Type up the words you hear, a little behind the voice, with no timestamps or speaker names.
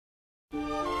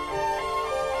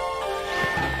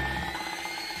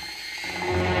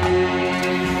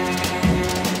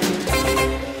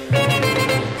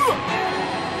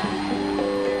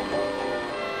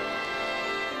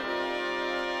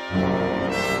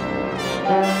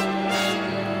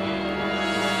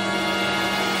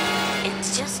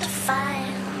It's just a file,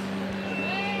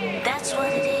 that's what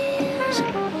it is.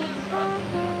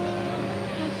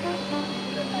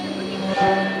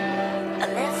 A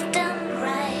left and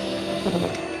right,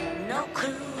 no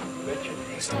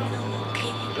clues, no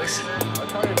kicks.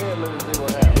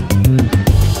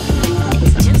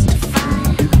 It's just a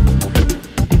file.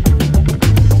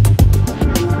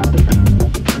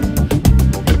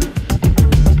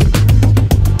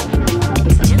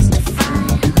 It's just a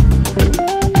file.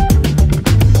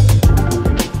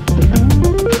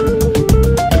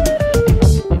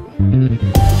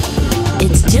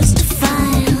 It's just a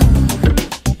file,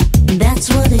 that's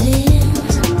what it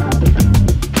is.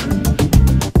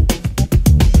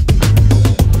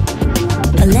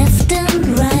 A left and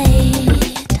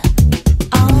right,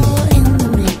 all in the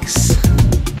mix.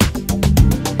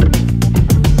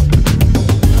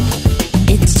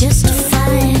 It's just a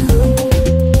file,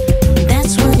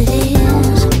 that's what it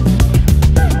is.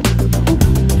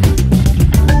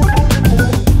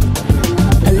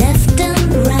 A left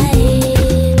and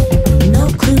right, no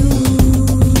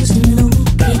clues, no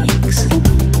kicks.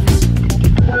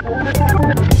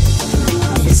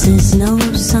 This is no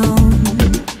song.